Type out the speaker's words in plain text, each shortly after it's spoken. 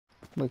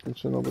Making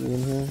sure nobody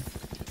in here.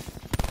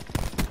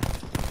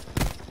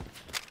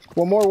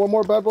 One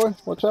more, bad boy.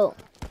 Watch out.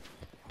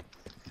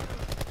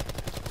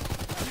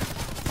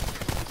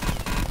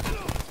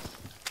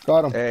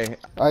 Got him. Hey.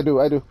 I do.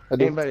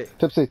 Anybody?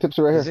 Tipsy right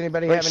here. Does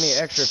anybody have any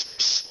extra?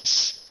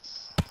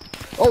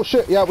 Oh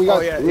shit! Yeah, we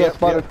got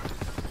spotted. Yep.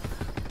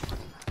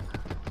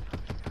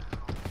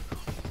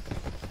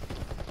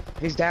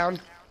 He's down.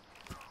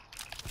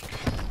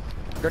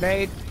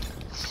 Grenade.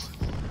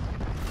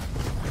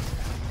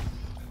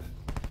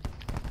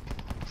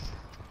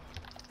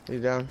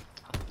 He's down.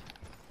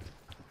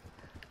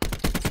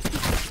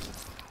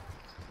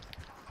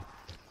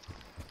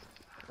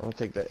 I'll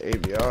take that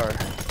AVR.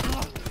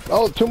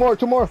 Oh, two more.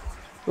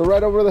 They're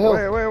right over the hill.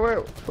 Wait.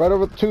 Right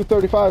over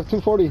 235,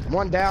 240.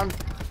 One down.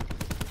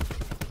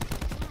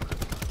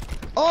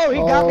 Oh, he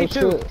got me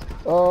too.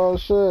 Oh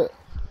shit.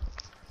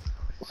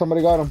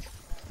 Somebody got him.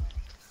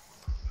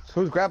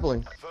 Who's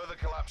grappling? Further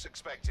collapse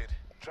expected.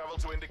 Travel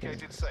to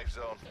indicated safe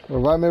zone.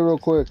 Revive me real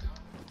quick.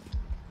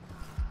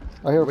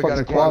 I hear a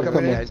fucking quad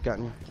coming. Yeah, he's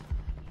gotten you.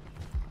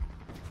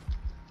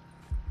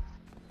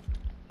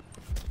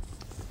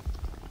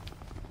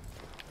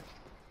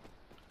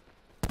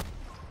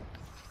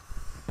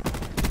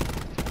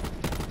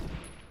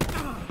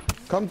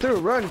 Come through,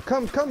 run,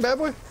 come, bad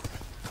boy.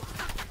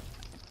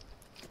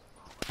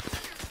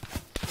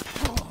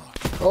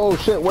 Oh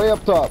shit, way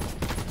up top.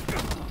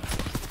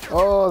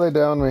 Oh, they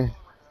downed me.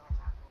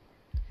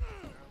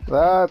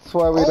 That's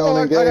why we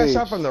don't engage. I got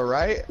shot from the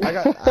right. I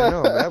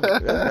know,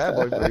 that's bad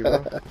boy for you,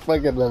 bro.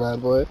 Fucking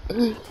bad boy.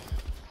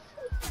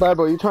 Bad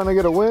boy, you trying to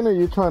get a win or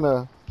you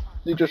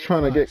just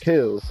trying to get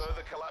kills?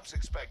 Further collapse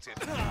expected.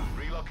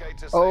 Relocate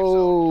to safe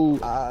Oh.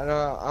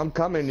 zone. I'm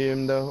coming to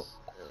him though.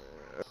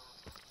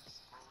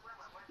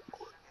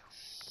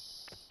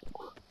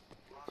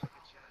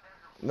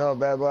 No,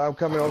 bad boy, I'm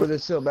coming over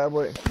this hill, bad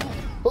boy.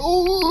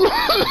 Oh.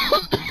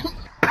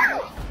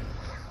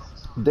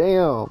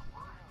 Damn.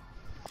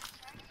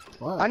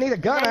 Wow. I need a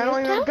gun. I don't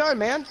even have a gun,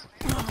 man.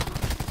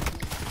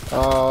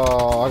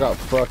 Oh, I got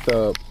fucked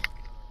up.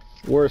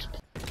 Worst.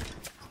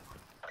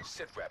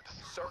 Sit rep.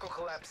 Circle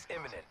collapse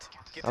imminent.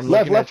 I'm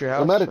left, looking at your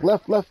house. Medic,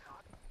 left.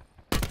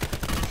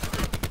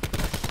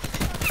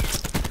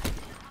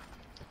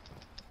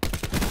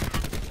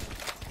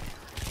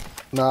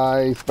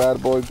 Nice,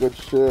 bad boy, good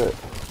shit.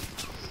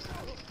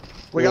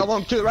 We got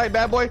one to the right,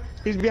 bad boy.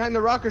 He's behind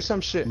the rock or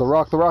some shit. The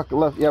rock,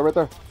 left. Yeah, right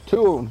there.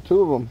 Two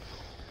of them.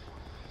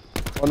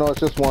 Oh no, it's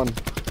just one.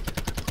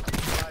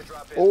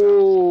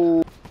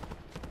 Oh.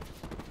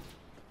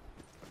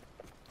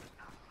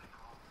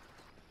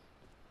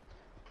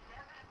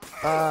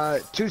 Uh,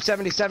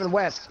 277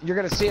 west. You're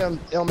gonna see him,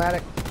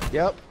 Illmatic.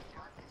 Yep.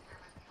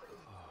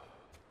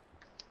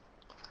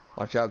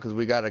 Watch out, cause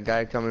we got a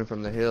guy coming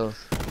from the hills.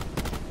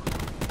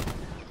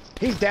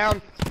 He's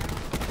down.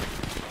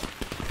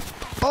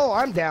 Oh,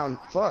 I'm down.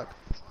 Fuck.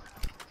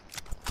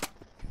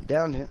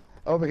 Down here.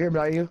 Over here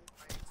by you.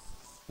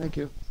 Thank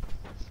you.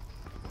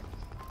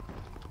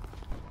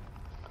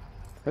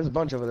 There's a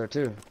bunch over there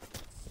too.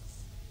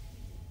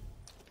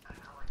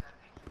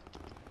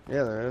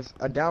 Yeah, there is.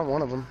 I downed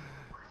one of them.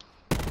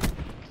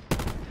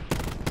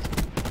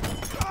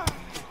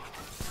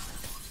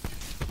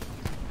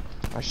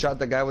 I shot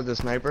the guy with the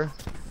sniper.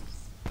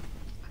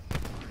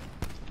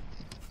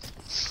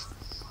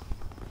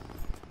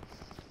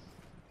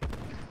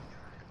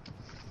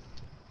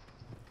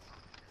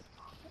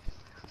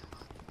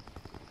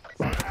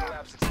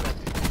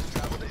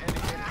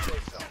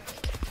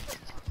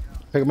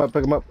 Pick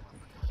him up.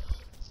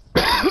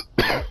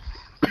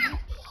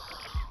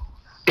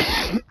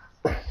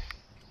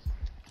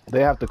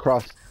 They have to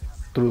cross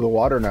through the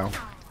water now.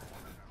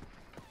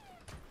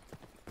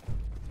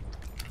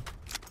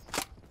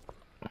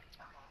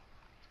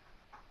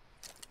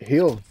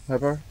 Heal,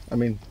 Pepper. I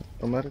mean,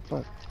 automatic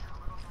fire.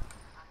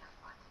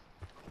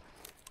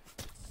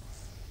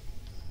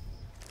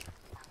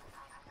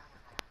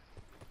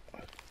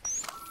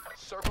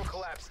 Circle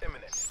collapse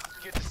imminent.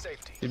 Get to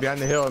safety. He's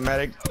behind the hill,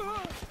 medic.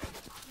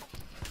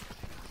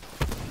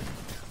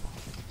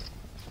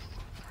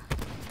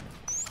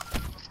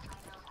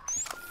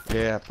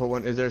 Yeah, put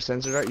one. Is there a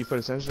sensor dart? You put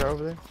a sensor dart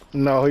over there?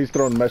 No, he's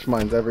throwing mesh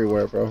mines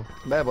everywhere, bro.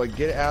 Bad boy,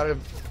 get out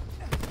of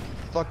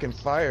fucking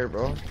fire,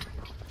 bro.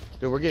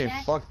 Dude, we're getting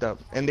fucked up.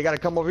 And they gotta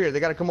come over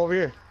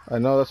here. I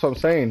know, that's what I'm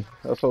saying.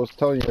 That's what I was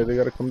telling you. They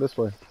gotta come this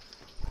way.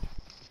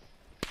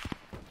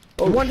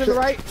 Oh, one to the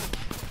right.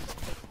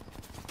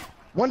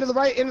 One to the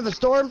right, into the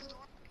storm.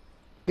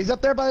 He's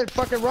up there by the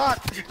fucking rock.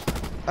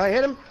 I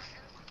hit him.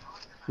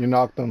 You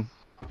knocked him.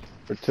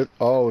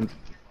 Oh,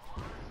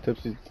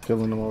 Tipsy's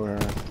killing them over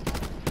here.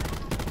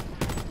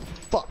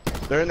 Fuck.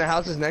 They're in the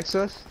houses next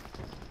to us.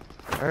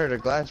 I heard a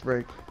glass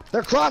break.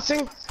 They're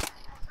crossing.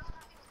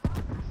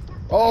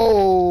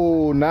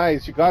 Oh,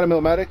 nice. You got him,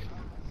 Illmatic.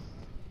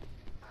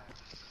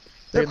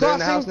 They're in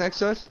the house next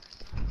to us.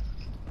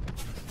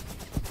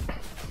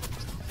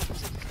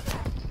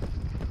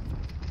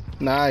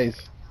 Nice.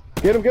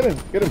 Get him.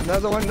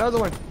 Another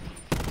one.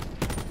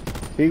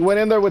 He went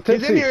in there with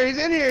Tipsy. He's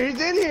in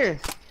here.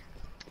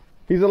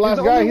 He's the last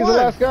the guy. only He's the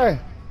one. last guy.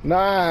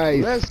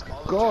 Nice. Let's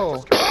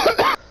go.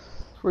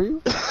 For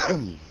you.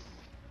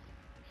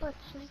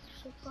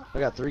 I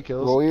got 3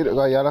 kills. Go ir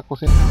allá a la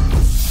cocina.